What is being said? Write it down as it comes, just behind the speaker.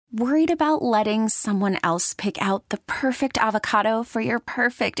Worried about letting someone else pick out the perfect avocado for your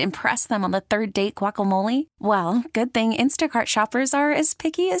perfect impress them on the third date guacamole? Well, good thing Instacart shoppers are as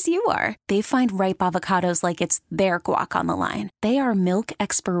picky as you are. They find ripe avocados like it's their guac on the line. They are milk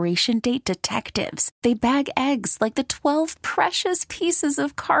expiration date detectives. They bag eggs like the 12 precious pieces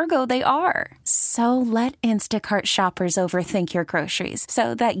of cargo they are. So let Instacart shoppers overthink your groceries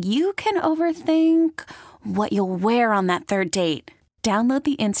so that you can overthink what you'll wear on that third date. Download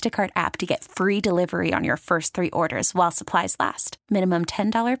the Instacart app to get free delivery on your first 3 orders while supplies last. Minimum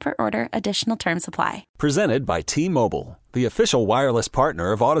 $10 per order. Additional terms apply. Presented by T-Mobile, the official wireless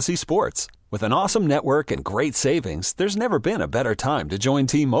partner of Odyssey Sports. With an awesome network and great savings, there's never been a better time to join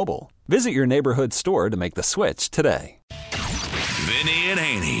T-Mobile. Visit your neighborhood store to make the switch today. Vinny and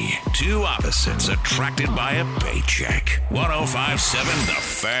Haney, two opposites attracted by a paycheck. 105.7 The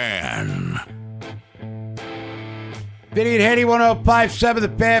Fan. Vinny and Haney, 105.7 The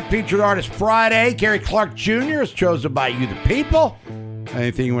Fan, featured artist Friday. Gary Clark Jr. is chosen by you, the people.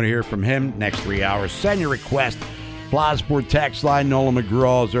 Anything you want to hear from him, next 3 hours, send your request. Plasport text line, Nolan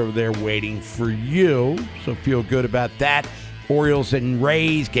McGraw is over there waiting for you, so feel good about that. Orioles and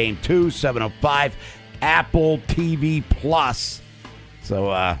Rays, Game 2, 7:05, Apple TV Plus.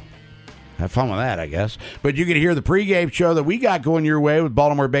 So, have fun with that, I guess. But you can hear the pregame show that we got going your way with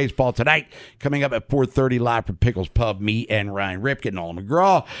Baltimore baseball tonight, coming up at 4:30 live from Pickles Pub. Me and Ryan Ripken, Nolan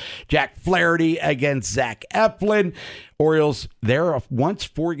McGraw, Jack Flaherty against Zach Eflin. Orioles, they're a once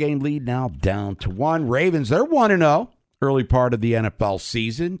 4-game lead, now down to 1. Ravens, they're 1-0. Early part of the NFL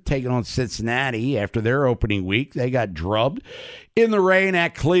season, taking on Cincinnati after their opening week. They got drubbed in the rain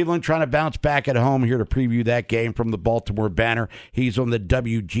at Cleveland, trying to bounce back at home. Here to preview that game from the Baltimore Banner. He's on the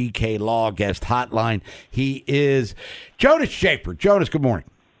WGK Law Guest Hotline. He is Jonas Shaffer. Jonas, good morning.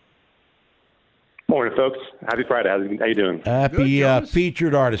 Morning, folks. Happy Friday. How you doing? Happy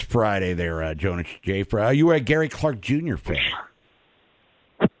featured artist Friday there, Jonas Shaffer. Are you a Gary Clark Jr. fan?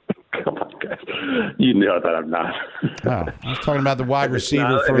 Come on, guys. You know that I'm not. Oh, I was talking about the wide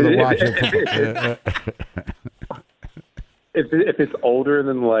receiver for the Washington. If it's older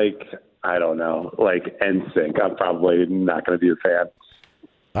than, I don't know, NSYNC, I'm probably not going to be a fan.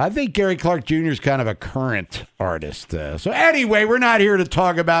 I think Gary Clark Jr. is kind of a current artist. So anyway, we're not here to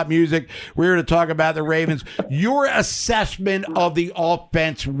talk about music. We're here to talk about the Ravens. Your assessment of the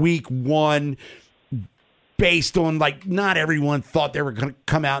offense week 1, based on, not everyone thought they were going to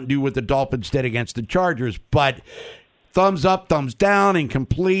come out and do what the Dolphins did against the Chargers, but thumbs up, thumbs down,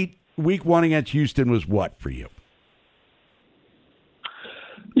 incomplete. Week 1 against Houston was what for you?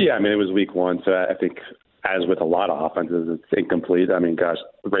 Yeah, it was week 1, so I think, as with a lot of offenses, it's incomplete. The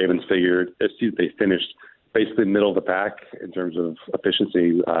Ravens they finished basically middle of the pack in terms of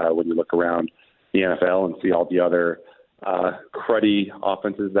efficiency when you look around the NFL and see all the other cruddy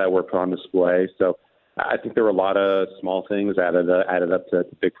offenses that were put on display. So I think there were a lot of small things added up to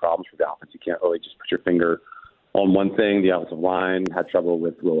big problems for the offense. You can't really just put your finger on one thing. The offensive line had trouble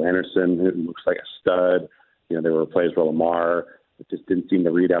with Will Anderson, who looks like a stud. There were plays where Lamar just didn't seem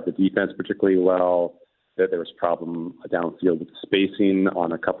to read out the defense particularly well. There was a problem downfield with spacing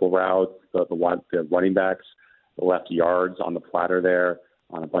on a couple routes. The running backs left yards on the platter there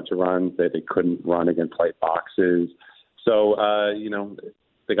on a bunch of runs. They couldn't run against light boxes. So,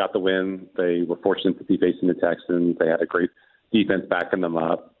 they got the win. They were fortunate to be facing the Texans. They had a great defense backing them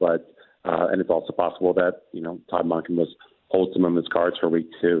up. But and it's also possible that, Todd Monken was holding some of his cards for week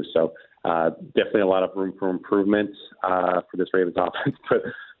 2. So definitely a lot of room for improvement for this Ravens offense. But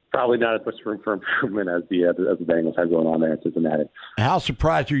probably not as much room for improvement as the Bengals had going on there in Cincinnati. How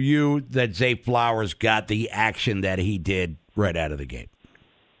surprised are you that Zay Flowers got the action that he did right out of the gate?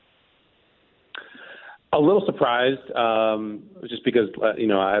 A little surprised, just because,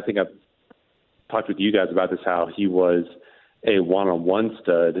 I think I've talked with you guys about this, how he was a one-on-one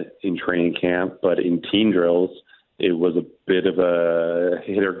stud in training camp, but in team drills, it was a bit of a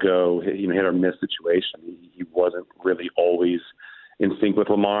hit-or-go, hit-or-miss situation. He wasn't really always in sync with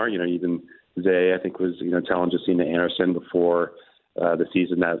Lamar. Even Zay, I think, was, telling Jacina Anderson before the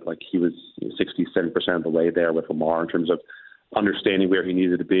season that, he was 60-70% of the way there with Lamar in terms of understanding where he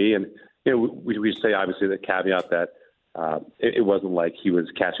needed to be. And, we say, obviously, the caveat that it wasn't like he was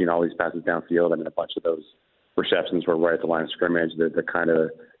catching all these passes downfield. A bunch of those receptions were right at the line of scrimmage. They're kind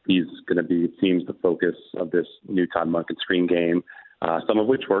of, he's going to be, it seems, the focus of this new Todd Monken screen game, some of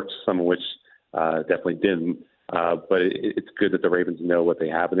which worked, some of which definitely didn't. But it's good that the Ravens know what they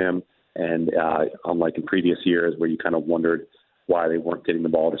have in him. And unlike in previous years where you kind of wondered why they weren't getting the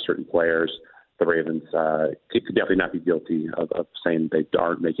ball to certain players, the Ravens could definitely not be guilty of saying they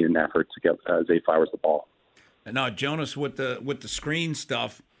aren't making an effort to get Zay Flowers the ball. Now, Jonas, with the screen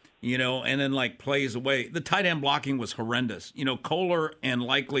stuff, and then like plays away. The tight end blocking was horrendous. Kohler and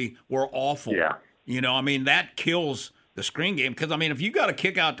Likely were awful. Yeah. That kills the screen game because, if you got to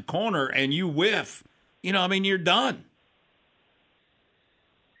kick out the corner and you whiff, you're done.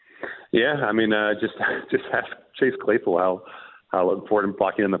 Yeah, just ask Chase Claypool how important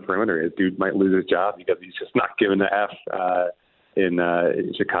blocking in the perimeter is. Dude might lose his job because he's just not giving the F in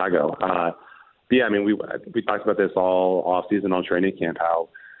Chicago. We talked about this all offseason on training camp, how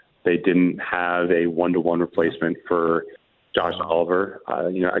they didn't have a one-to-one replacement for Josh Oliver.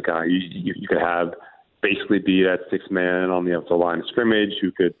 A guy you could have basically be that sixth man on the outside line of scrimmage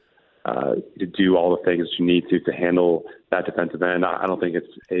who could do all the things you need to handle that defensive end. I don't think it's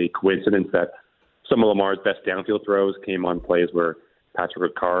a coincidence that some of Lamar's best downfield throws came on plays where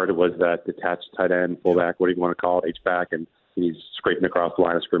Patrick Ricard was that detached tight end, fullback, what do you want to call it, H-back, and he's scraping across the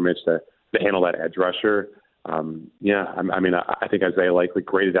line of scrimmage to handle that edge rusher. I think Isaiah Likely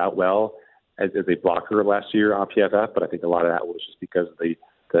graded out well as a blocker last year on PFF, but I think a lot of that was just because of the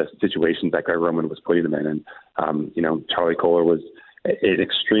situations that Greg Roman was putting them in. And, Charlie Kohler was an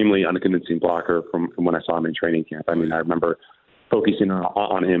extremely unconvincing blocker from when I saw him in training camp. I remember focusing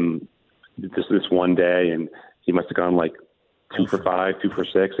on him this one day, and he must have gone like 2 for 5, 2 for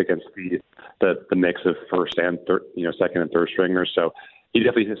 6 against the mix of first and second and third stringers. So he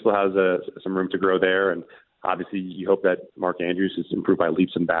definitely still has some room to grow there. And obviously you hope that Mark Andrews is improved by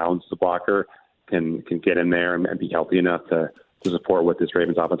leaps and bounds. The blocker can get in there and be healthy enough to support what this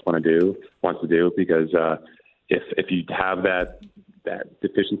Ravens offense wants to do. Because if you have that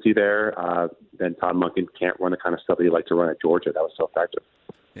deficiency there, then Todd Monken can't run the kind of stuff that he liked to run at Georgia. That was so effective.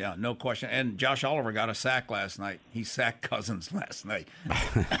 Yeah, no question. And Josh Oliver got a sack last night. He sacked Cousins last night.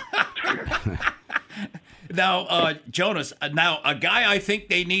 Now, Jonas, a guy I think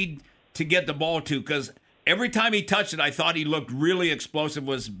they need to get the ball to, because every time he touched it, I thought he looked really explosive,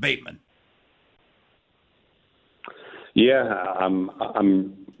 was Bateman. Yeah,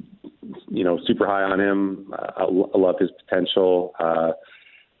 I'm super high on him. I love his potential.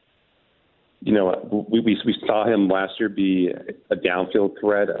 We saw him last year be a downfield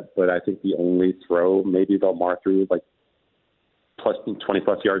threat, but I think the only throw maybe Lamar threw like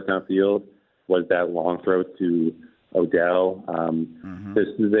 20-plus yards downfield was that long throw to Odell. This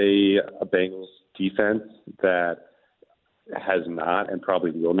is a Bengals defense that has not and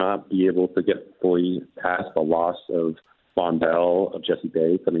probably will not be able to get fully past the loss of Von Bell, of Jesse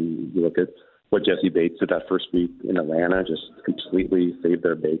Bates. You look at what Jesse Bates did that first week in Atlanta, just completely saved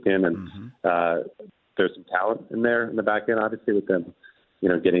their bacon. And there's some talent in there in the back end, obviously, with them,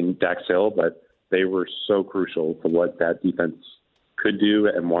 getting Dax Hill, but they were so crucial to what that defense could do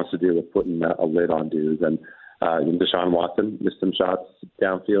and wants to do with putting a lid on dudes. And Deshaun Watson missed some shots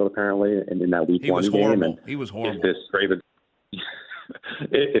downfield, apparently, and in that week one game. And he was horrible.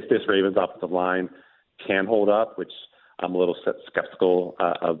 If this Ravens offensive line can hold up, which I'm a little skeptical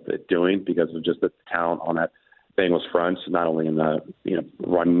of it doing because of just the talent on that Bengals front, not only in the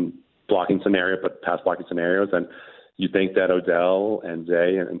run blocking scenario, but pass blocking scenarios. And you think that Odell and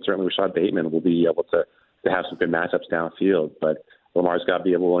Zay and certainly Rashad Bateman will be able to have some good matchups downfield. But Lamar's got to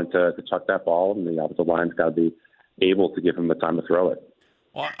be able to chuck that ball, and the offensive line's got to be able to give him the time to throw it.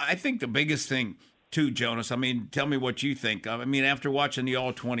 Well, I think the biggest thing, too, Jonas, tell me what you think. After watching the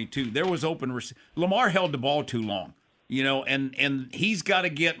All-22, there was Lamar held the ball too long, and he's got to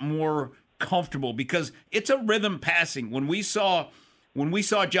get more comfortable because it's a rhythm passing. When we saw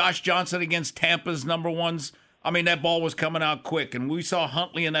Josh Johnson against Tampa's number ones, that ball was coming out quick. And we saw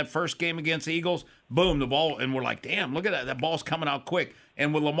Huntley in that first game against the Eagles, boom, the ball, and we're like, damn, look at that. That ball's coming out quick.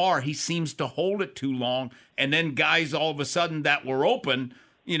 And with Lamar, he seems to hold it too long. And then guys all of a sudden that were open,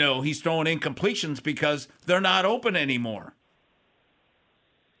 he's throwing incompletions because they're not open anymore.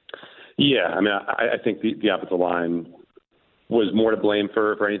 Yeah, I think the offensive line was more to blame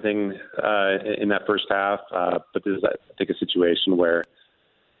for anything in that first half. But there's, I think, a situation where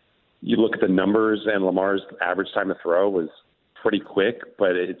you look at the numbers, and Lamar's average time to throw was pretty quick,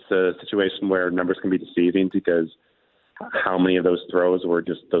 but it's a situation where numbers can be deceiving because how many of those throws were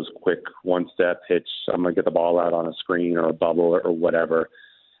just those quick one-step hitch, I'm going to get the ball out on a screen or a bubble or whatever.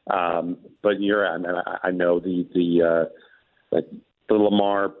 But I know the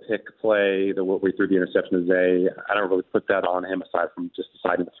Lamar pick play, what we threw the interception to Zay, I don't really put that on him aside from just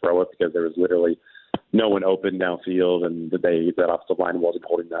deciding to throw it because there was literally no one open downfield and that offensive line wasn't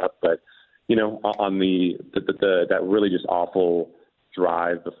holding up. But, on that really just awful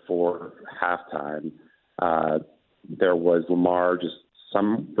drive before halftime, there was Lamar just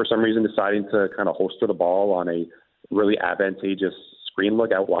for some reason deciding to kind of holster the ball on a really advantageous screen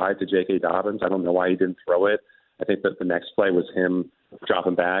look out wide to J.K. Dobbins. I don't know why he didn't throw it. I think that the next play was him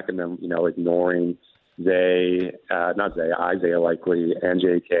dropping back and then, ignoring Isaiah likely, and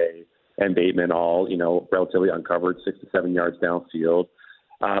J.K. and Bateman all, relatively uncovered 6 to 7 yards downfield.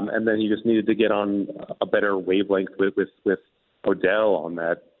 And then he just needed to get on a better wavelength with Odell on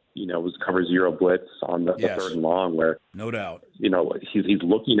that, was cover zero blitz on the third and long where, no doubt, he's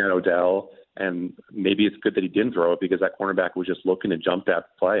looking at Odell, and maybe it's good that he didn't throw it because that cornerback was just looking to jump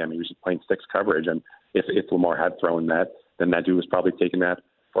that play. I mean, he was just playing 6 coverage, and if Lamar had thrown that, then that dude was probably taking that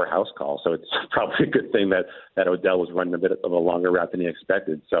for a house call. So it's probably a good thing that Odell was running a bit of a longer route than he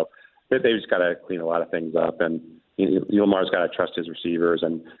expected. So they just got to clean a lot of things up, and Lamar's got to trust his receivers,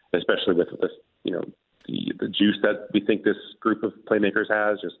 and especially with this, the juice that we think this group of playmakers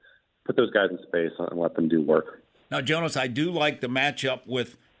has, just put those guys in space and let them do work. Now, Jonas, I do like the matchup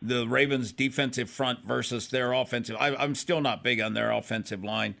with the Ravens' defensive front versus their offensive. I'm still not big on their offensive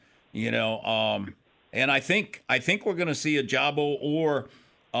line, and I think we're going to see a Jabo or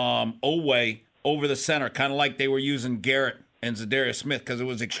Owe over the center, kind of like they were using Garrett and Zadarius Smith because it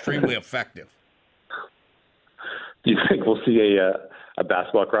was extremely effective. Do you think we'll see a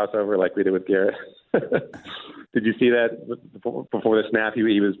basketball crossover like we did with Garrett? Did you see that before the snap?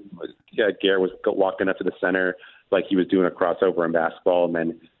 Garrett was walking up to the center like he was doing a crossover in basketball, and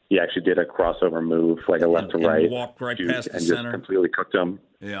then he actually did a crossover move, like a left to right, walked right past the and center, just completely cooked him.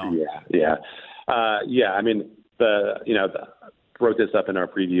 Yeah. I mean, wrote this up in our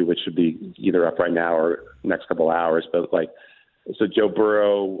preview, which should be either up right now or next couple hours. But so Joe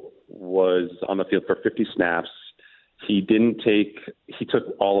Burrow was on the field for 50 snaps. He took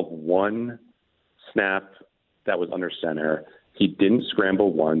all of one snap that was under center. He didn't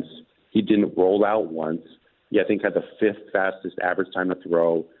scramble once. He didn't roll out once. He, I think, had the 5th fastest average time to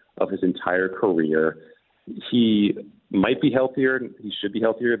throw of his entire career. He might be healthier. He should be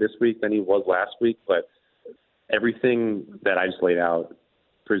healthier this week than he was last week, but everything that I just laid out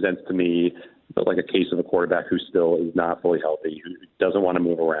presents to me like a case of a quarterback who still is not fully healthy, who doesn't want to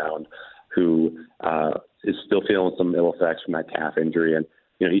move around, who is still feeling some ill effects from that calf injury. And,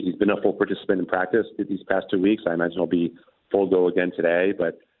 he's been a full participant in practice these past 2 weeks. I imagine he'll be full go again today,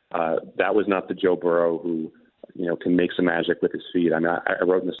 but that was not the Joe Burrow who, can make some magic with his feet. I mean, I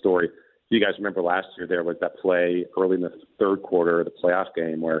wrote in the story, you guys remember last year there was that play early in the third quarter of the playoff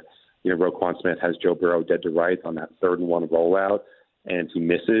game where, Roquan Smith has Joe Burrow dead to rights on that 3rd and 1 rollout, and he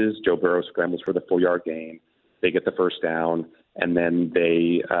misses. Joe Burrow scrambles for the 4-yard gain. They get the first down, and then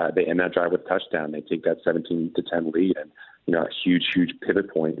they end that drive with a touchdown. They take that 17-10 lead, and a huge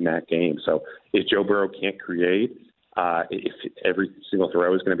pivot point in that game. So if Joe Burrow can't create, if every single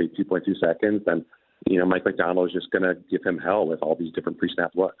throw is going to be 2.2 seconds, then Mike McDonald is just going to give him hell with all these different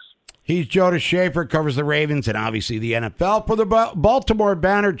pre-snap looks. He's Jonas Shaffer, covers the Ravens and obviously the NFL for the Baltimore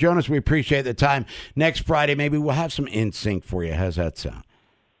Banner. Jonas, we appreciate the time. Next Friday, maybe we'll have some in sync for you. How's that sound?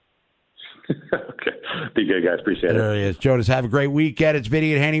 Okay. Be good, guys. Appreciate it. There he is. Jonas, have a great weekend. It's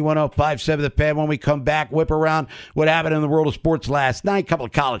Vinny and Haney, 105.7 The Fan. When we come back, whip around what happened in the world of sports last night, a couple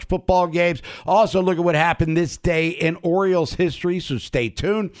of college football games. Also, look at what happened this day in Orioles history, so stay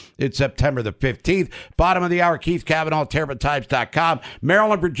tuned. It's September the 15th. Bottom of the hour, Keith Cavanaugh, TerrapinTimes.com.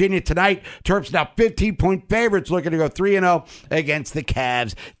 Maryland, Virginia tonight. Terps now 15-point favorites, looking to go 3-0 against the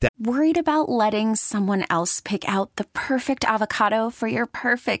Cavs. Worried about letting someone else pick out the perfect avocado for your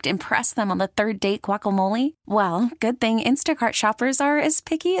perfect impress them on the third date guacamole? Well, good thing Instacart shoppers are as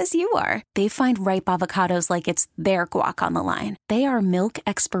picky as you are. They find ripe avocados like it's their guac on the line. They are milk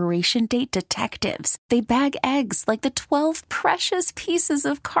expiration date detectives. They bag eggs like the 12 precious pieces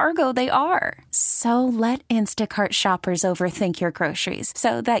of cargo they are. So let Instacart shoppers overthink your groceries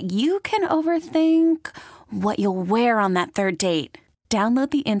so that you can overthink what you'll wear on that third date.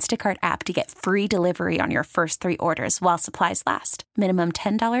 Download the Instacart app to get free delivery on your first 3 orders while supplies last. Minimum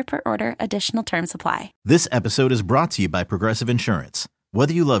 $10 per order. Additional terms apply. This episode is brought to you by Progressive Insurance.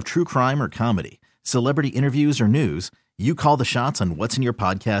 Whether you love true crime or comedy, celebrity interviews or news, you call the shots on what's in your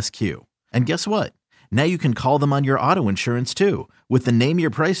podcast queue. And guess what? Now you can call them on your auto insurance too with the Name Your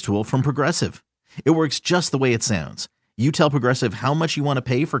Price tool from Progressive. It works just the way it sounds. You tell Progressive how much you want to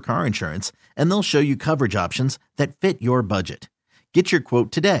pay for car insurance, and they'll show you coverage options that fit your budget. Get your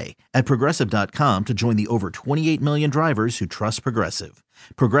quote today at Progressive.com to join the over 28 million drivers who trust Progressive.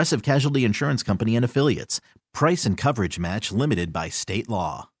 Progressive Casualty Insurance Company and Affiliates. Price and coverage match limited by state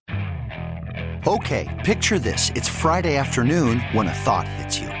law. Okay, picture this. It's Friday afternoon when a thought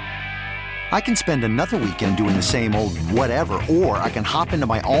hits you. I can spend another weekend doing the same old whatever, or I can hop into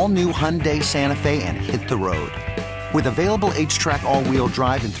my all-new Hyundai Santa Fe and hit the road. With available H-Track all-wheel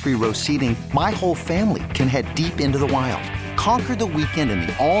drive and 3-row seating, my whole family can head deep into the wild. Conquer the weekend in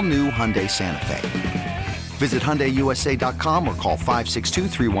the all-new Hyundai Santa Fe. Visit HyundaiUSA.com or call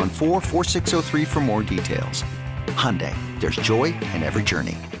 562-314-4603 for more details. Hyundai, there's joy in every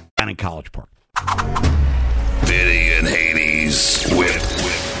journey. Down in College Park. Vinny and Haney's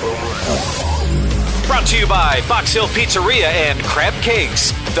Brought to you by Box Hill Pizzeria and Crab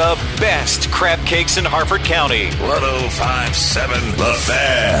Cakes. The best crab cakes in Harford County. 105.7 The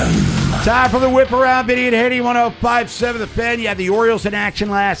Fan. Time for the whip around. Vinny and Haney, 105.7 The Fan. You had the Orioles in action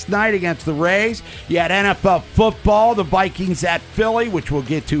last night against the Rays. You had NFL football, the Vikings at Philly, which we'll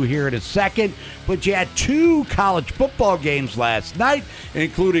get to here in a second. But you had two college football games last night,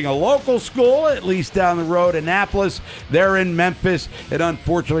 including a local school, at least down the road, Annapolis. They're in Memphis. And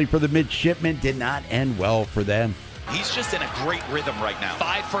unfortunately for the midshipmen, did not end well for them. He's just in a great rhythm right now.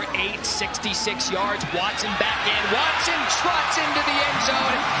 5 for 8, 66 yards. Watson back in. Watson trots into the end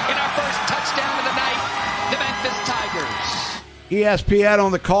zone. In our first touchdown of the night, the Memphis Tigers. ESPN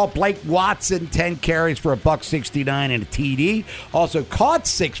on the call. Blake Watson, 10 carries for $169 and a TD. Also caught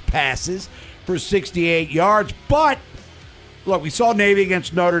 6 passes for 68 yards. But, look, we saw Navy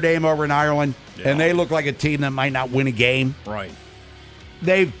against Notre Dame over in Ireland, and they look like a team that might not win a game. Right.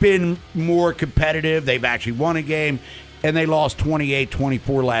 They've been more competitive. They've actually won a game, and they lost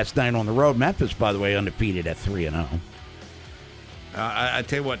 28-24 last night on the road. Memphis, by the way, undefeated at 3-0. I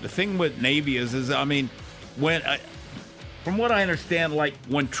tell you what, the thing with Navy is I mean, when from what I understand, like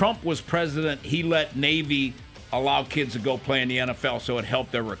when Trump was president, he let Navy allow kids to go play in the NFL, so it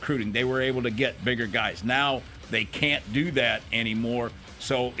helped their recruiting. They were able to get bigger guys. Now they can't do that anymore,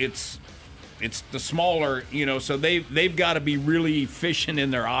 so it's the smaller, so they've got to be really efficient in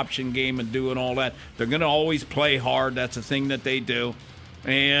their option game and doing all that. They're going to always play hard. That's a thing that they do.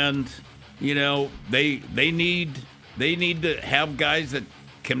 And, they need to have guys that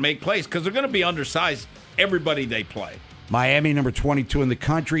can make plays because they're going to be undersized everybody they play. Miami, number 22 in the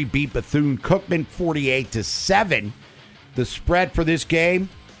country, beat Bethune-Cookman 48-7. The spread for this game,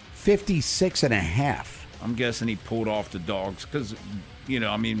 56.5. I'm guessing he pulled off the dogs because,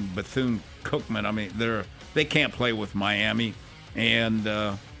 Bethune-Cookman, they can't play with Miami. And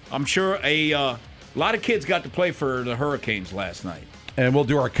I'm sure a lot of kids got to play for the Hurricanes last night. And we'll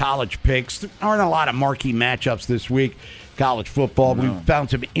do our college picks. There aren't a lot of marquee matchups this week. College football. No. We've found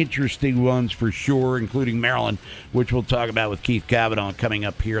some interesting ones for sure, including Maryland, which we'll talk about with Keith Cavanaugh coming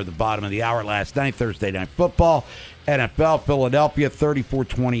up here at the bottom of the hour. Last night, Thursday Night Football, NFL, Philadelphia,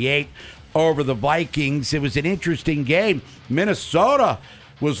 34-28 over the Vikings. It was an interesting game. Minnesota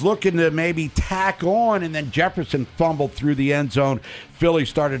was looking to maybe tack on, and then Jefferson fumbled through the end zone. Philly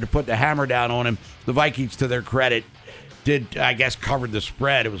started to put the hammer down on him. The Vikings, to their credit, covered the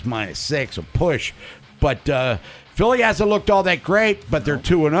spread. It was -6, a push. But Philly hasn't looked all that great, but they're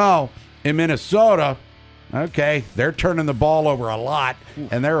 2-0. In Minnesota, okay, they're turning the ball over a lot,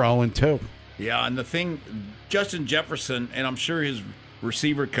 and they're 0-2. Yeah, and the thing, Justin Jefferson, and I'm sure his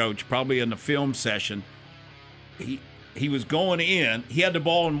receiver coach, probably in the film session, he was going in. He had the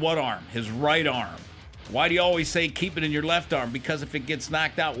ball in what arm? His right arm. Why do you always say keep it in your left arm? Because if it gets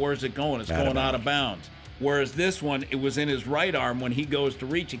knocked out, where's it going? It's going out of bounds. Whereas this one, it was in his right arm. When he goes to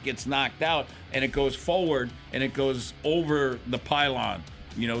reach, it gets knocked out, and it goes forward, and it goes over the pylon.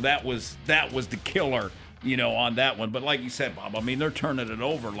 That was the killer, on that one. But like you said, Bob, they're turning it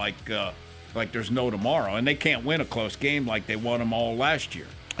over like there's no tomorrow, and they can't win a close game like they won them all last year.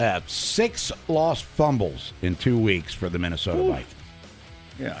 6 lost fumbles in 2 weeks for the Minnesota Vikings.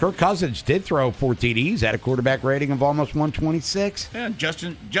 Yeah. Kirk Cousins did throw 4 TDs, had a quarterback rating of almost 126. Yeah,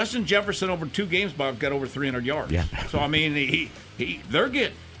 Justin Jefferson over 2 games, Bob, got over 300 yards. Yeah. So, they're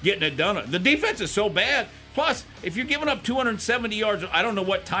getting it done. The defense is so bad. Plus, if you're giving up 270 yards, I don't know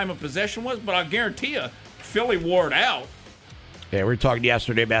what time of possession was, but I'll guarantee you, Philly wore it out. Yeah, we were talking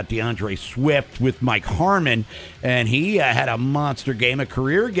yesterday about DeAndre Swift with Mike Harmon, and he had a monster game, a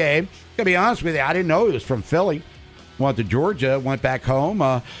career game. To be honest with you, I didn't know he was from Philly. Went to Georgia, went back home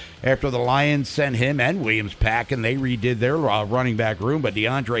after the Lions sent him and Williams packing. They redid their running back room, but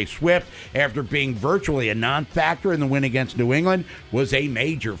DeAndre Swift, after being virtually a non-factor in the win against New England, was a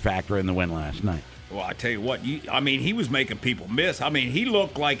major factor in the win last night. Well, I tell you what, he was making people miss. He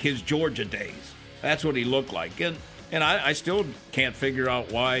looked like his Georgia days. That's what he looked like. And I still can't figure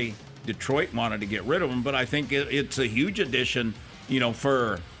out why Detroit wanted to get rid of him, but I think it's a huge addition,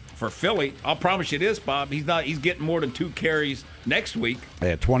 for Philly. I'll promise you this, Bob. He's getting more than 2 carries next week.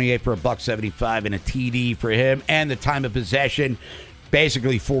 Yeah, 28 for $175 and a TD for him, and the time of possession,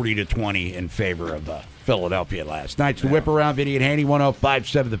 basically 40-20 in favor of Philadelphia last night. So whip around, Vinny and Haney,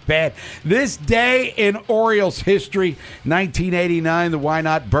 105.7 The Fan. This day in Orioles history, 1989, the Why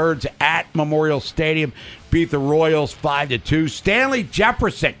Not Birds at Memorial Stadium beat the Royals 5-2. Stanley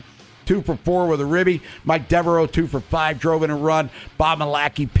Jefferson, 2 for 4 with a ribby. Mike Devereaux, 2 for 5, drove in a run. Bob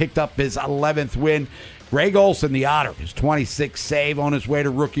Milacki picked up his 11th win. Greg Olson, the Otter, his 26th save on his way to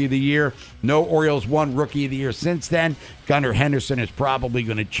Rookie of the Year. No Orioles won Rookie of the Year since then. Gunnar Henderson is probably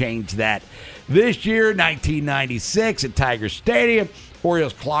going to change that this year. 1996 at Tiger Stadium.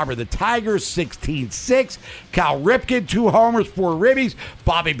 Orioles clobber the Tigers 16-6. Cal Ripken, 2 homers, 4 ribbies.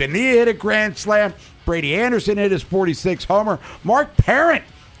 Bobby Bonilla hit a grand slam. Brady Anderson hit his 46th homer. Mark Parent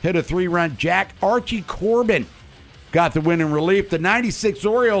hit a 3-run jack. Archie Corbin got the win in relief. The 96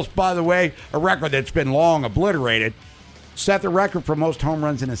 Orioles, by the way, a record that's been long obliterated, set the record for most home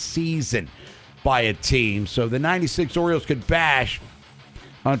runs in a season by a team. So the 96 Orioles could bash.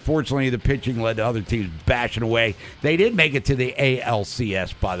 Unfortunately, the pitching led to other teams bashing away. They did make it to the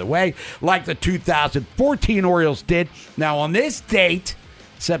ALCS, by the way, like the 2014 Orioles did. Now, on this date,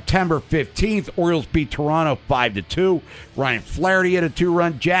 September 15th, Orioles beat Toronto 5-2. Ryan Flaherty hit a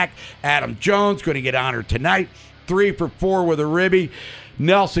 2-run jack. Adam Jones going to get honored tonight. 3 for 4 with a ribby.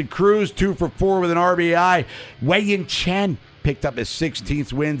 Nelson Cruz, 2 for 4 with an RBI. Wei-Yin Chen picked up his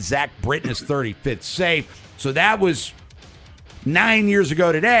 16th win. Zach Britton, his 35th save. So that was 9 years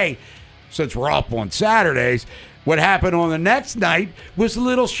ago today, since we're up on Saturdays. What happened on the next night was a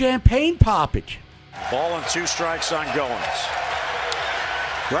little champagne poppage. Ball and 2 strikes on Goins.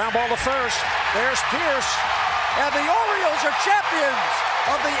 Ground ball to first. There's Pierce. And the Orioles are champions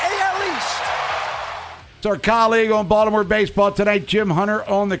of the AL East. It's our colleague on Baltimore Baseball Tonight, Jim Hunter,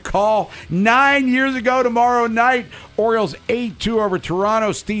 on the call. 9 years ago tomorrow night, Orioles 8-2 over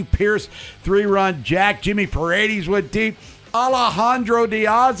Toronto. Steve Pierce, 3-run jack. Jimmy Paredes went deep. Alejandro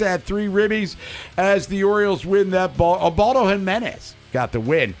Diaz had 3 ribbies as the Orioles win that ball. Ubaldo Jimenez got the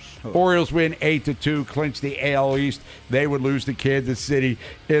win. Orioles win 8-2, clinch the AL East. They would lose to Kansas City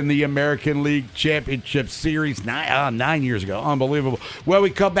in the American League Championship Series 9 years ago. Unbelievable. Well,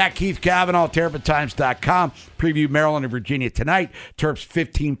 we come back. Keith Cavanaugh, TerrapinTimes.com. Preview Maryland and Virginia tonight. Terps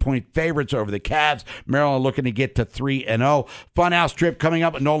 15-point favorites over the Cavs. Maryland looking to get to 3-0. Funhouse trip coming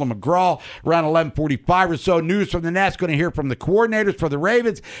up with Nolan McGraw around 11:45 or so. News from the Nets. Going to hear from the coordinators for the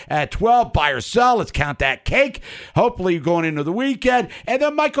Ravens at 12. Buy or sell. Let's count that cake. Hopefully going into the weekend. And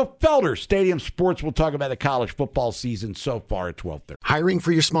then Michael Felder, Stadium Sports. We'll talk about the college football season so far at 12:30. Hiring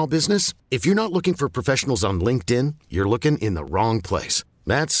for your small business? If you're not looking for professionals on LinkedIn, you're looking in the wrong place.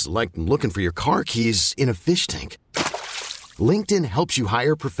 That's like looking for your car keys in a fish tank. LinkedIn helps you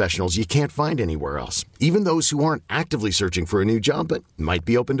hire professionals you can't find anywhere else, even those who aren't actively searching for a new job but might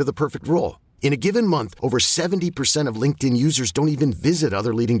be open to the perfect role. In a given month, over 70% of LinkedIn users don't even visit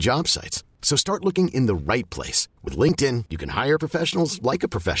other leading job sites. So start looking in the right place. With LinkedIn, you can hire professionals like a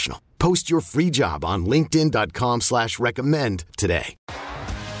professional. Post your free job on linkedin.com/recommend today.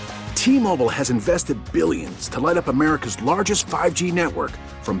 T-Mobile has invested billions to light up America's largest 5G network,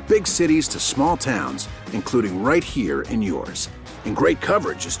 from big cities to small towns, including right here in yours. And great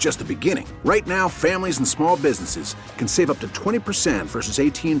coverage is just the beginning. Right now, families and small businesses can save up to 20% versus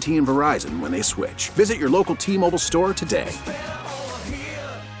AT&T and Verizon when they switch. Visit your local T-Mobile store today.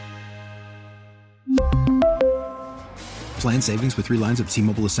 Plan savings with 3 lines of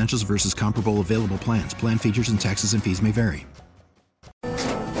T-Mobile Essentials versus comparable available plans. Plan features and taxes and fees may vary.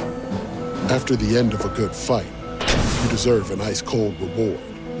 After the end of a good fight, you deserve an ice-cold reward.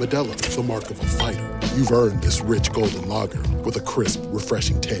 Modelo is the mark of a fighter. You've earned this rich golden lager with a crisp,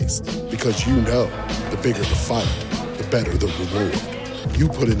 refreshing taste. Because you know, the bigger the fight, the better the reward. You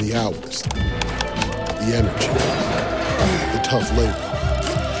put in the hours, the energy, the tough labor.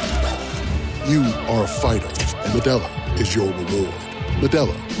 You are a fighter, and Modelo is your reward.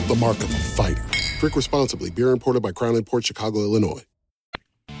 Modelo, the mark of a fighter. Drink responsibly. Beer imported by Crown Imports, Chicago, Illinois.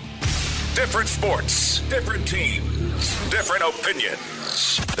 Different sports, different teams, different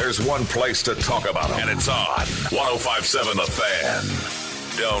opinions. There's one place to talk about them, and it's on 105.7 The Fan.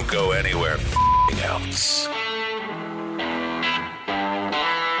 Don't go anywhere else.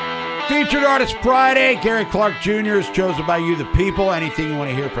 Featured Artist Friday. Gary Clark Jr. is chosen by you, the people. Anything you want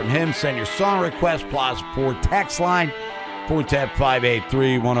to hear from him, send your song request, Plaza 4 text line,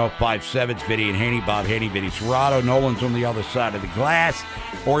 410-583-1057. It's Vinny and Haney, Bob Haney, Vinny Serrato. Nolan's on the other side of the glass.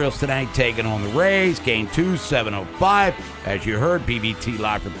 Orioles tonight taking on the Rays. Game 2, 7:05. As you heard, BBT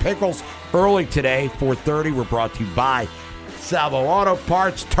Live for Pickles. Early today, 4:30. We're brought to you by Salvo Auto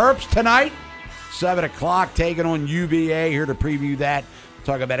Parts. Terps tonight, 7 o'clock, taking on UVA. Here to preview that.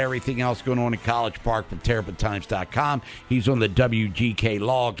 Talk about everything else going on in College Park from TerrapinTimes.com. He's on the WGK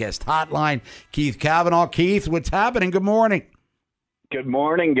Law Guest Hotline. Keith Cavanaugh. Keith, what's happening? Good morning. Good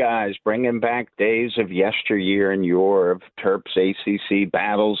morning, guys. Bringing back days of yesteryear and yore of Terps ACC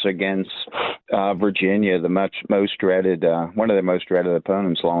battles against Virginia, the most dreaded, one of the most dreaded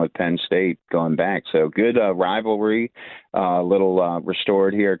opponents, along with Penn State, going back. So good rivalry, little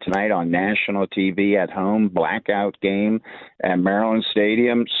restored here tonight on national TV at home, blackout game at Maryland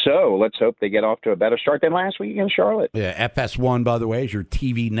Stadium. So let's hope they get off to a better start than last week in Charlotte. Yeah, FS1, by the way, is your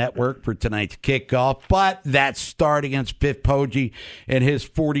TV network for tonight's kickoff. But that start against Biff Poggi and his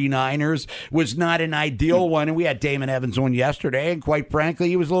 49ers was not an ideal one. And we had Damon Evans on yesterday, and quite frankly,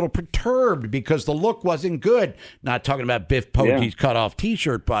 he was a little perturbed because the look wasn't good. Not talking about Biff Poggi's cutoff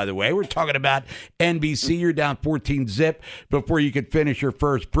T-shirt, by the way. We're talking about NBC. You're down 14-zip before you could finish your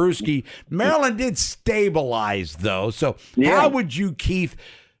first brewski. Maryland did stabilize, though. So how would you, Keith,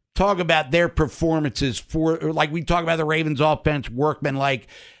 talk about their performances for, like we talk about the Ravens offense, workmanlike?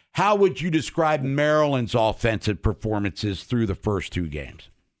 How would you describe Maryland's offensive performances through the first two games?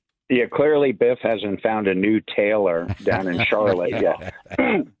 Yeah, clearly Biff hasn't found a new tailor down in Charlotte yet,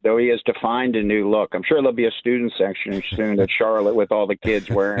 though he has defined a new look. I'm sure there'll be a student section soon at Charlotte with all the kids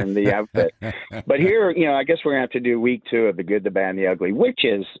wearing the outfit. But here, I guess we're going to have to do week 2 of the good, the bad, and the ugly, which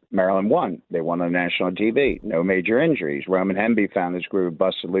is Maryland won. They won on national TV. No major injuries. Roman Hemby found his groove,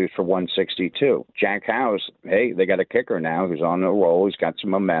 busted loose for 162. Jack House, hey, they got a kicker now who's on the roll. He's got some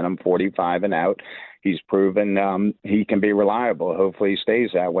momentum, 45 and out. He's proven he can be reliable. Hopefully he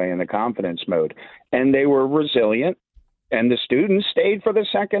stays that way in the confidence mode. And they were resilient, and the students stayed for the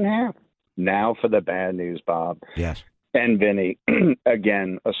second half. Now for the bad news, Bob. Yes. And Vinny,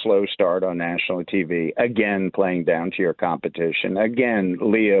 again, a slow start on national TV. Again, playing down to your competition. Again,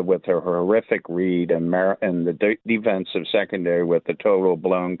 Leah with her horrific read and the defensive secondary with the total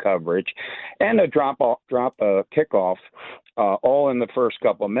blown coverage. And a drop a kickoff all in the first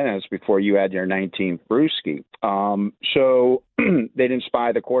couple of minutes before you had your 19th brewski. So they didn't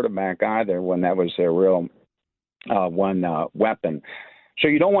spy the quarterback either when that was their real one weapon. So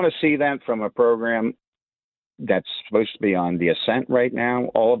you don't want to see that from a program that's supposed to be on the ascent right now.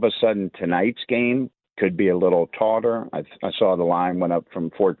 All of a sudden, tonight's game could be a little tauter. I saw the line went up from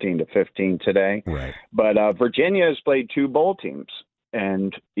 14 to 15 today. Right. But Virginia has played 2 bowl teams.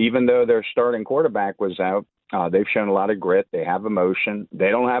 And even though their starting quarterback was out, they've shown a lot of grit. They have emotion. They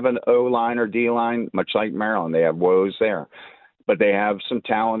don't have an O-line or D-line, much like Maryland. They have woes there. But they have some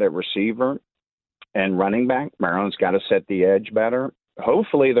talent at receiver and running back. Maryland's got to set the edge better.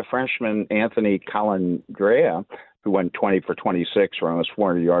 Hopefully the freshman Anthony Colandrea, who went 20 for 26 for almost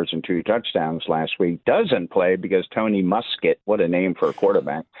 400 yards and 2 touchdowns last week, doesn't play because Tony Muskett, what a name for a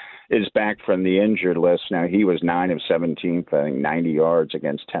quarterback, is back from the injured list. Now, he was 9 of 17 for, I think, 90 yards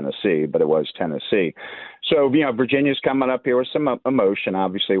against Tennessee, but it was Tennessee. So, Virginia's coming up here with some emotion,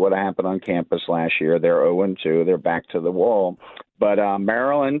 obviously, what happened on campus last year. They're 0-2. They're back to the wall. But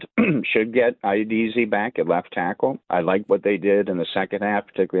Maryland should get Ideezy back at left tackle. I like what they did in the second half,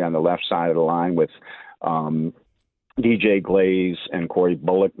 particularly on the left side of the line with DJ Glaze and Corey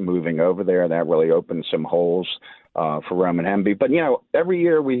Bullock moving over there. That really opened some holes for Roman Hemby. But, every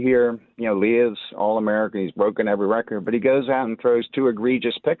year we hear, Leah's All-American. He's broken every record. But he goes out and throws 2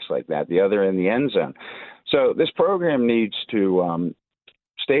 egregious picks like that, the other in the end zone. So this program needs to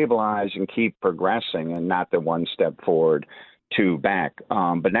stabilize and keep progressing and not the one step forward, 2 back.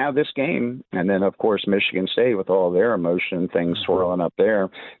 But now this game, and then, of course, Michigan State with all their emotion and things swirling up there,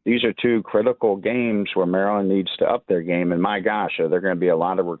 these are 2 critical games where Maryland needs to up their game. And, my gosh, there are going to be a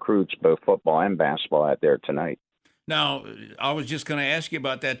lot of recruits, both football and basketball, out there tonight. Now, I was just going to ask you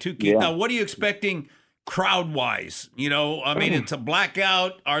about that, too, Keith. Yeah. Now, what are you expecting crowd-wise? It's a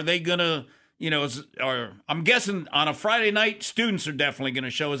blackout. Are they going to, I'm guessing on a Friday night, students are definitely going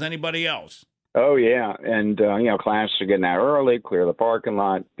to show as anybody else. Oh, yeah. And, classes are getting out early, clear the parking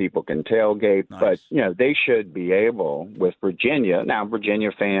lot. People can tailgate. Nice. But, they should be able with Virginia. Now,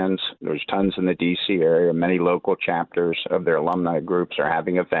 Virginia fans, there's tons in the D.C. area. Many local chapters of their alumni groups are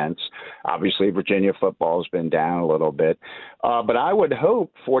having events. Obviously, Virginia football has been down a little bit. But I would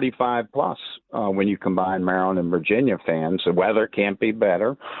hope 45-plus when you combine Maryland and Virginia fans. The weather can't be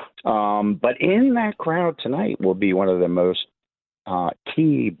better. But in that crowd tonight will be one of the most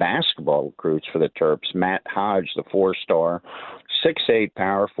key basketball recruits for the Terps, Matt Hodge, the 4-star, 6'8"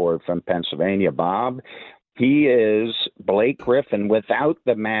 power forward from Pennsylvania. Bob, he is Blake Griffin without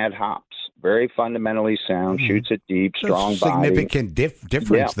the mad hops. Very fundamentally sound, shoots it deep, strong body. Significant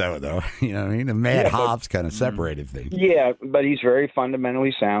difference, though. The mad hops kind of separated things. Yeah, but he's very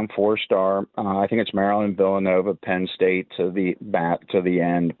fundamentally sound, 4-star. I think it's Maryland, Villanova, Penn State to the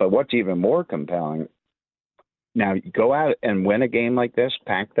end. But what's even more compelling, now, go out and win a game like this,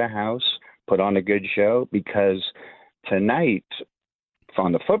 pack the house, put on a good show, because tonight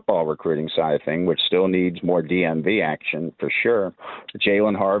on the football recruiting side of thing, which still needs more DMV action for sure,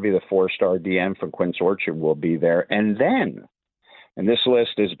 Jalen Harvey, the 4-star DM from Quince Orchard, will be there. And then, and this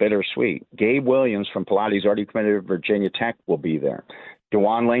list is bittersweet, Gabe Williams from Pilates, already committed to Virginia Tech, will be there.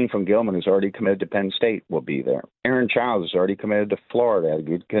 DeJuan Lane from Gilman, who's already committed to Penn State, will be there. Aaron Childs is already committed to Florida.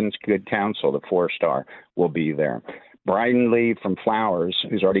 Good counsel, the 4-star, will be there. Bryden Lee from Flowers,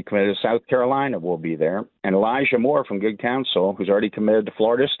 who's already committed to South Carolina, will be there. And Elijah Moore from Good Counsel, who's already committed to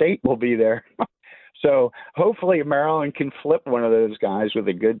Florida State, will be there. So hopefully Maryland can flip one of those guys with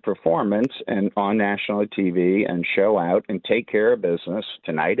a good performance and on national TV and show out and take care of business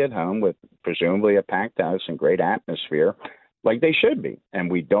tonight at home with presumably a packed house and great atmosphere, like they should be. And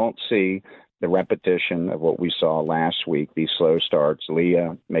we don't see the repetition of what we saw last week, these slow starts,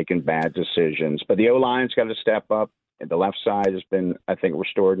 Leah making bad decisions. But the O-line's got to step up. The left side has been, I think,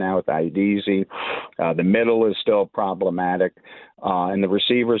 restored now with Iadese. The middle is still problematic. And the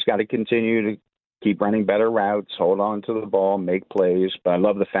receivers got to continue to keep running better routes, hold on to the ball, make plays. But I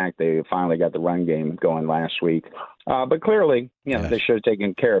love the fact they finally got the run game going last week. But clearly, they should have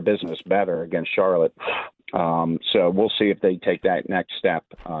taken care of business better against Charlotte. So we'll see if they take that next step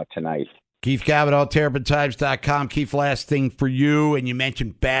tonight. Keith Cavanaugh, TerrapinTimes.com. Keith, last thing for you, and you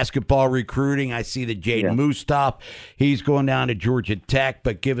mentioned basketball recruiting. I see that Jaden Mustaf, he's going down to Georgia Tech,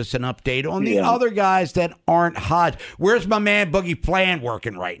 but give us an update on the other guys that aren't hot. Where's my man Boogie Plan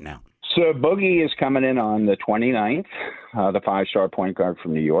working right now? So Boogie is coming in on the 29th, the 5-star point guard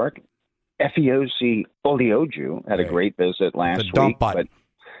from New York. Efiosi Olioju had a great visit last week. But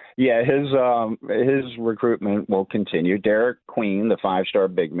yeah, his recruitment will continue. Derek Queen, the 5-star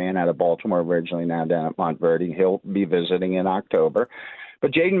big man out of Baltimore, originally now down at Montverde, he'll be visiting in October.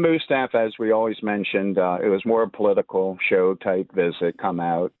 But Jaden Mustaf, as we always mentioned, it was more a political show type visit. Come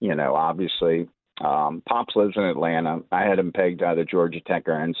out, obviously. Pops lives in Atlanta. I had him pegged out of Georgia Tech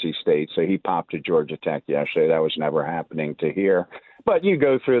or NC State, so he popped to Georgia Tech yesterday. That was never happening to here. But you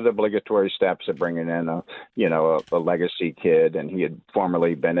go through the obligatory steps of bringing in a legacy kid, and he had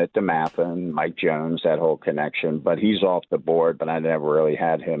formerly been at DeMatha and Mike Jones, that whole connection. But he's off the board, but I never really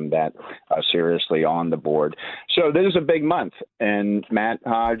had him that seriously on the board. So this is a big month, and Matt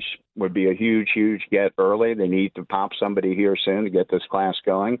Hodge would be a huge, huge get early. They need to pop somebody here soon to get this class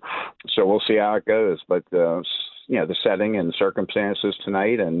going. So we'll see how it goes. But, the setting and circumstances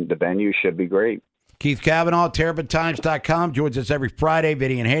tonight and the venue should be great. Keith Cavanaugh, TerrapinTimes.com, joins us every Friday.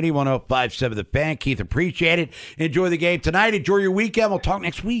 Vinny and Haney, 105.7 The Fan. Keith, appreciate it. Enjoy the game tonight. Enjoy your weekend. We'll talk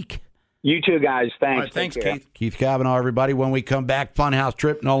next week. You too, guys. Thanks. All right, thanks, Keith. Keith Cavanaugh, everybody. When we come back, Funhouse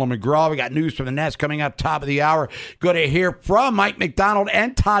Trip, Nolan McGraw. We got news from the Nest coming up top of the hour. Going to hear from Mike McDonald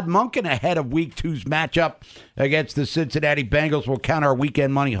and Todd Monken ahead of Week 2's matchup against the Cincinnati Bengals. We'll count our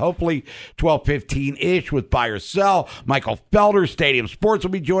weekend money, hopefully 12:15-ish with buy or sell. Michael Felder, Stadium Sports,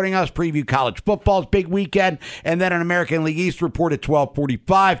 will be joining us. Preview college football's big weekend. And then an American League East report at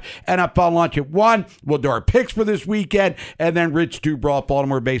 12:45. NFL lunch at 1. We'll do our picks for this weekend. And then Rich Dubraw,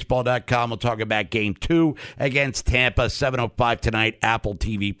 BaltimoreBaseball.com. We'll talk about Game 2 against Tampa, 7:05 tonight, Apple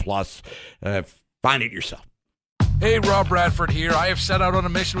TV+. Find it yourself. Hey, Rob Bradford here. I have set out on a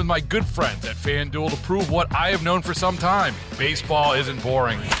mission with my good friends at FanDuel to prove what I have known for some time. Baseball isn't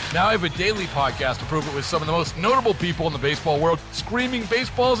boring. Now I have a daily podcast to prove it with some of the most notable people in the baseball world, screaming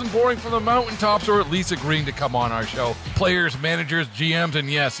baseball isn't boring from the mountaintops, or at least agreeing to come on our show. Players, managers, GMs, and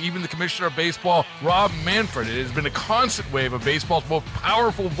yes, even the commissioner of baseball, Rob Manfred. It has been a constant wave of baseball's most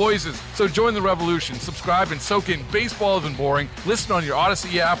powerful voices. So join the revolution. Subscribe and soak in Baseball Isn't Boring. Listen on your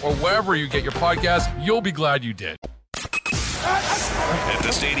Odyssey app or wherever you get your podcasts. You'll be glad you did. At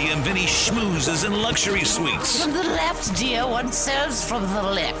the stadium, Vinny schmoozes in luxury suites. From the left, dear, one serves from the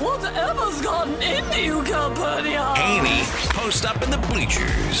left. Whatever's gotten into you, Capernaum? Haney post up in the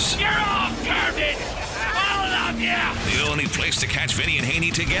bleachers. You're all turned all of you! The only place to catch Vinny and Haney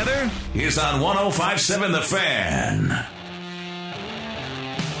together is on 105.7 The Fan.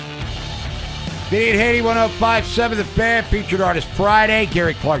 Vinny and Haney, 105.7 The Fan. Featured Artist Friday.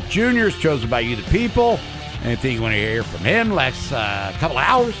 Gary Clark Jr. is chosen by you, the people. Anything you want to hear from him, last couple of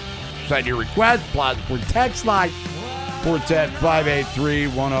hours, send your request, Plaza text line,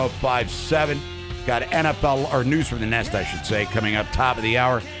 410-583-1057. Got NFL, or news from the Nest, I should say, coming up top of the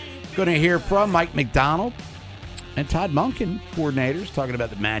hour. Going to hear from Mike McDonald and Todd Monken, coordinators, talking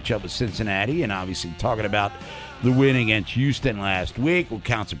about the matchup with Cincinnati and obviously talking about the win against Houston last week. We'll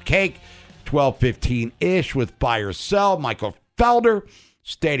count some cake, 12:15-ish with buy or sell. Michael Felder,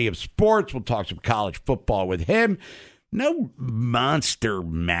 Stadium Sports. We'll talk some college football with him. No monster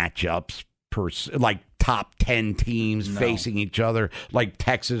matchups like top 10 teams facing each other, like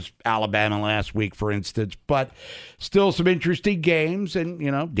Texas, Alabama last week, for instance. But still some interesting games. And,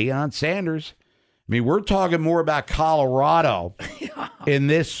 Deion Sanders. I mean, we're talking more about Colorado in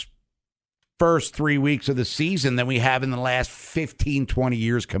this first 3 weeks of the season than we have in the last 15, 20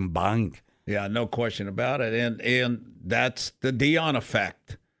 years combined. Yeah, no question about it. And that's the Deion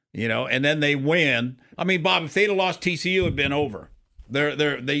effect, and then they win. I mean, Bob, if they'd have lost TCU, it would have been over.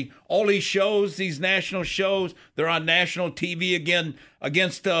 They all these shows, these national shows, they're on national TV again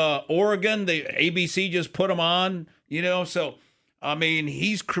against Oregon. The ABC just put them on, So, I mean,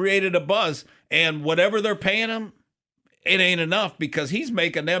 he's created a buzz, and whatever they're paying him, it ain't enough because he's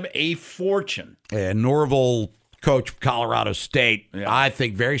making them a fortune. And Norville, coach of Colorado State, I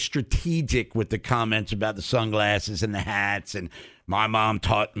think very strategic with the comments about the sunglasses and the hats. And my mom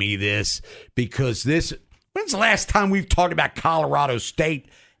taught me this because when's the last time we've talked about Colorado State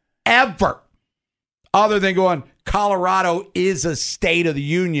ever? Other than going, Colorado is a state of the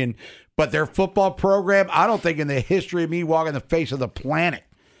union, but their football program, I don't think in the history of me walking the face of the planet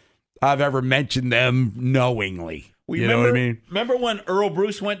I've ever mentioned them knowingly. You know what I mean? Remember when Earl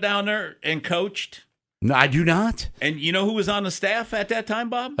Bruce went down there and coached? No, I do not. And you know who was on the staff at that time,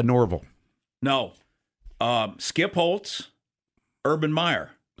 Bob? A Norville. No. Skip Holtz, Urban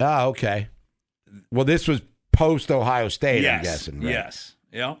Meyer. Oh, okay. Well, this was post-Ohio State, I'm guessing. Right? Yes.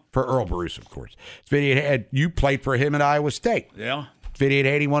 Yeah. For Earl Bruce, of course. You played for him at Iowa State. Yeah.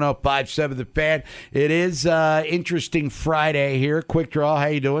 5880-1057 The Fan. It is interesting Friday here. Quick draw. How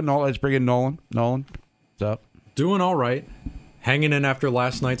you doing? Let's bring in Nolan. Nolan, what's up? Doing all right. Hanging in after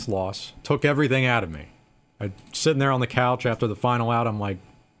last night's loss. Took everything out of me. I sitting there on the couch after the final out. I'm like,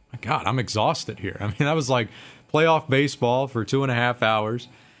 my God, I'm exhausted here. I mean, that was like playoff baseball for 2.5 hours.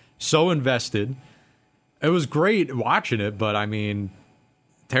 So invested. It was great watching it, but I mean,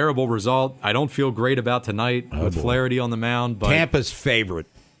 terrible result. I don't feel great about tonight with Flaherty on the mound. But Tampa's favorite.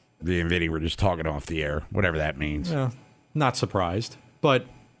 The Vinny were just talking off the air, whatever that means. Yeah, not surprised. But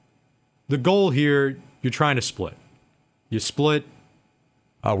the goal here, you're trying to split. You split.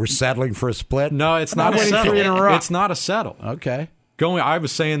 Oh, we're settling for a split? No, it's not a settle. It's not a settle. Okay. I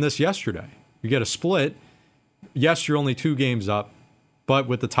was saying this yesterday. You get a split. Yes, you're only 2 games up. But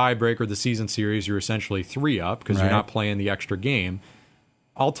with the tiebreaker, the season series, you're essentially 3 up because you're not playing the extra game.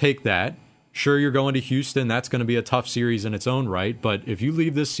 I'll take that. Sure, you're going to Houston. That's going to be a tough series in its own right. But if you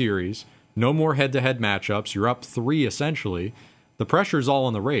leave this series, no more head-to-head matchups, you're up 3 essentially, the pressure's all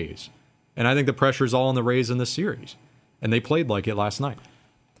on the Rays. And I think the pressure's all on the Rays in this series. And they played like it last night.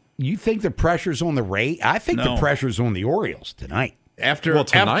 You think the pressure's on the Rays? I think the pressure's on the Orioles tonight. After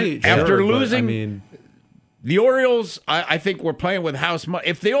losing, the Orioles, I think we're playing with house money.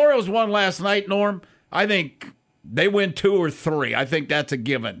 If the Orioles won last night, Norm, I think they win 2 or 3. I think that's a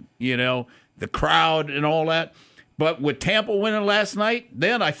given, the crowd and all that. But with Tampa winning last night,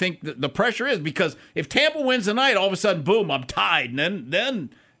 then I think the pressure is because if Tampa wins tonight, all of a sudden, boom, I'm tied. And then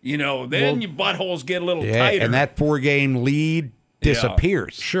your buttholes get a little tighter. And that 4-game lead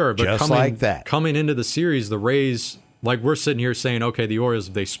disappears. Sure, but just like that. Coming into the series, the Rays, like we're sitting here saying, okay, the Orioles,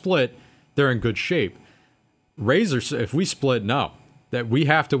 if they split, they're in good shape. Rays are, if we split, no. That we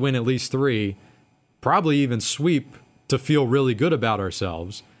have to win at least 3, probably even sweep to feel really good about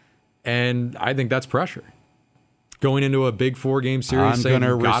ourselves. And I think that's pressure. Going into a big 4-game series, saying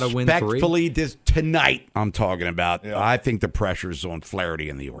you got to win 3. Respectfully, tonight I'm talking about. Yeah. I think the pressure's on Flaherty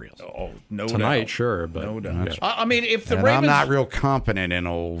and the Orioles. Oh, no tonight, doubt. Sure, but no doubt. I mean, if the and Ravens, I'm not real confident in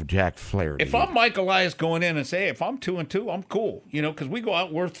old Jack Flaherty. If I'm Mike Elias going in and say, if I'm 2-2, I'm cool. Because we go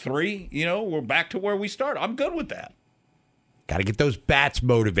out, we're 3. We're back to where we started. I'm good with that. Got to get those bats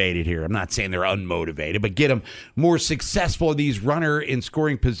motivated here. I'm not saying they're unmotivated, but get them more successful in these runner in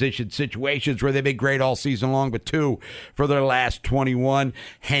scoring position situations where they've been great all season long, but 2 for their last 21,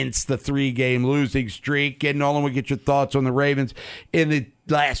 hence the 3-game losing streak. And Nolan, we get your thoughts on the Ravens in the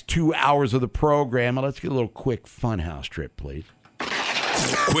last 2 hours of the program. Let's get a little quick funhouse trip, please.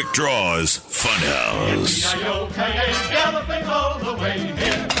 Quick Draws Funhouse.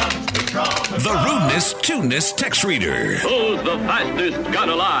 The Rudeness Tuneness Text Reader. Who's the fastest gun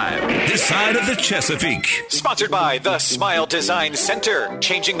alive? This side of the Chesapeake. Sponsored by the Smile Design Center.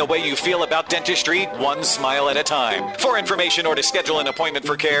 Changing the way you feel about dentistry, one smile at a time. For information or to schedule an appointment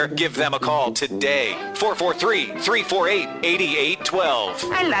for care, give them a call today.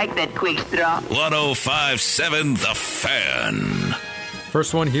 443-348-8812. I like that quick draw. 1057 The Fan.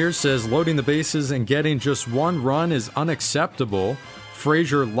 First one here says, loading the bases and getting just 1 run is unacceptable.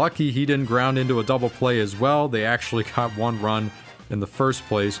 Frazier lucky he didn't ground into a double play as well. They actually got 1 run in the first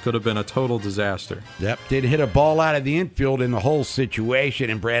place could have been a total disaster. Yep, did hit a ball out of the infield in the whole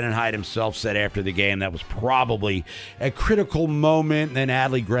situation, and Brandon Hyde himself said after the game that was probably a critical moment, and then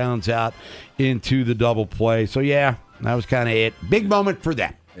Adley grounds out into the double play. So, yeah, that was kind of it. Big moment for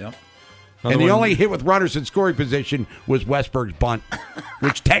them. Yep. And the only hit with runners in scoring position was Westberg's bunt,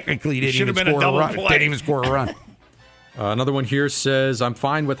 which technically didn't even score a run. Didn't even score a run. Another one here says, I'm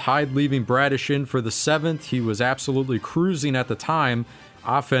fine with Hyde leaving Bradish in for the 7th. He was absolutely cruising at the time.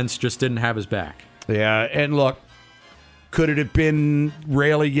 Offense just didn't have his back. Yeah, and look, could it have been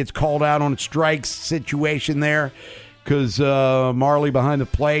Raley gets called out on a strikes situation there? Because Marley behind the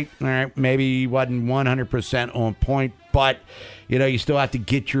plate, all right, maybe he wasn't 100% on point, but, you still have to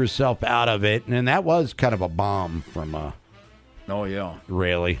get yourself out of it. And that was kind of a bomb from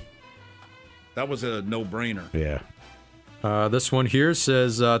Raley. That was a no-brainer. Yeah. This one here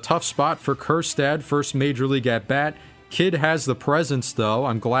says, tough spot for Kjerstad, first major league at bat. Kid has the presence, though.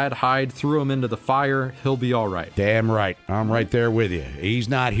 I'm glad Hyde threw him into the fire. He'll be all right. Damn right. I'm right there with you. He's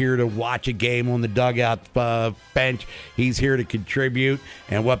not here to watch a game on the dugout bench. He's here to contribute.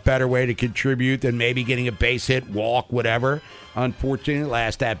 And what better way to contribute than maybe getting a base hit, walk, whatever. Unfortunately,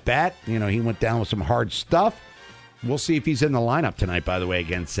 last at bat, he went down with some hard stuff. We'll see if he's in the lineup tonight, by the way,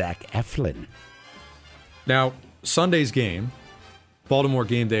 against Zach Eflin. Now, Sunday's game, Baltimore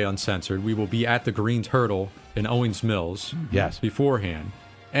Game Day Uncensored, we will be at the Green Turtle in Owings Mills beforehand.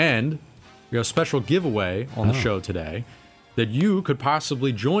 And we have a special giveaway on the show today that you could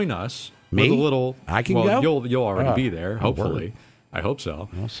possibly join us with a little... I can go? You'll already be there, hopefully. I hope so.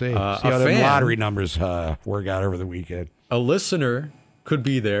 We'll see. See how the lottery numbers work out over the weekend. A listener could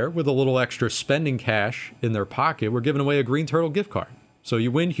be there with a little extra spending cash in their pocket. We're giving away a Green Turtle gift card. So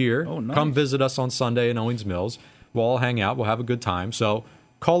you win here. Oh, nice. Come visit us on Sunday in Owings Mills. We'll all hang out. We'll have a good time. So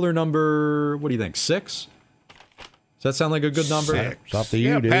caller number, what do you think, 6? Does that sound like a good number? 6. It's up to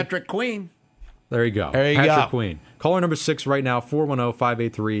you, dude. Patrick Queen. There you go. There you Patrick go. Queen. Caller number 6 right now,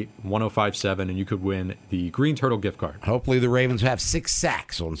 410-583-1057, and you could win the Green Turtle gift card. Hopefully the Ravens have 6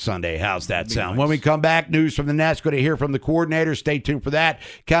 sacks on Sunday. How's that sound? Nice. When we come back, news from the Nest. Going to hear from the coordinator. Stay tuned for that.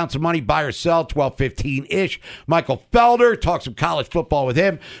 Count some money, buy or sell, 12:15-ish. Michael Felder, talk some college football with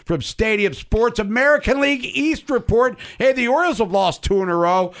him from Stadium Sports. American League East report. Hey, the Orioles have lost 2 in a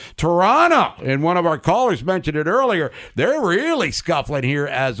row. Toronto, and one of our callers mentioned it earlier, they're really scuffling here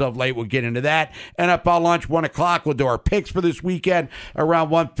as of late. We'll get into that. NFL lunch, 1 o'clock. We'll do our picks for this weekend around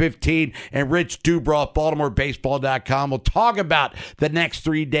 1:15. And Rich Dubroff, BaltimoreBaseball.com. We'll talk about the next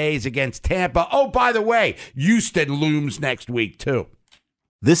 3 days against Tampa. Oh, by the way, Houston looms next week, too.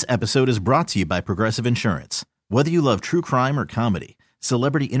 This episode is brought to you by Progressive Insurance. Whether you love true crime or comedy,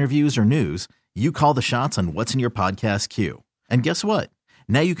 celebrity interviews or news, you call the shots on what's in your podcast queue. And guess what?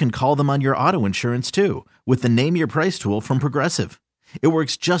 Now you can call them on your auto insurance, too, with the Name Your Price tool from Progressive. It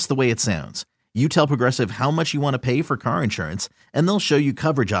works just the way it sounds. You tell Progressive how much you want to pay for car insurance, and they'll show you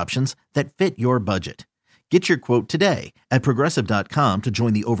coverage options that fit your budget. Get your quote today at Progressive.com to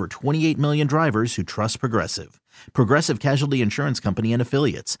join the over 28 million drivers who trust Progressive. Progressive Casualty Insurance Company and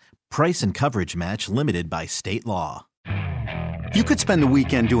Affiliates. Price and coverage match limited by state law. You could spend the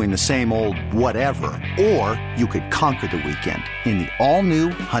weekend doing the same old whatever, or you could conquer the weekend in the all-new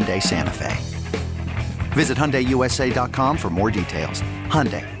Hyundai Santa Fe. Visit HyundaiUSA.com for more details.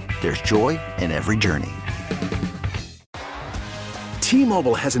 Hyundai. There's joy in every journey.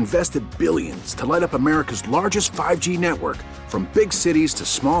 T-Mobile has invested billions to light up America's largest 5G network, from big cities to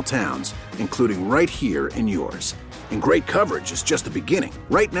small towns, including right here in yours. And great coverage is just the beginning.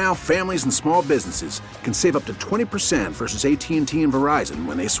 Right now, families and small businesses can save up to 20% versus AT&T and Verizon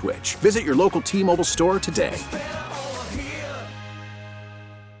when they switch. Visit your local T-Mobile store today.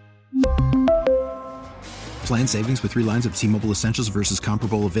 Plan savings with 3 lines of T-Mobile Essentials versus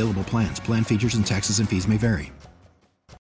comparable available plans. Plan features and taxes and fees may vary.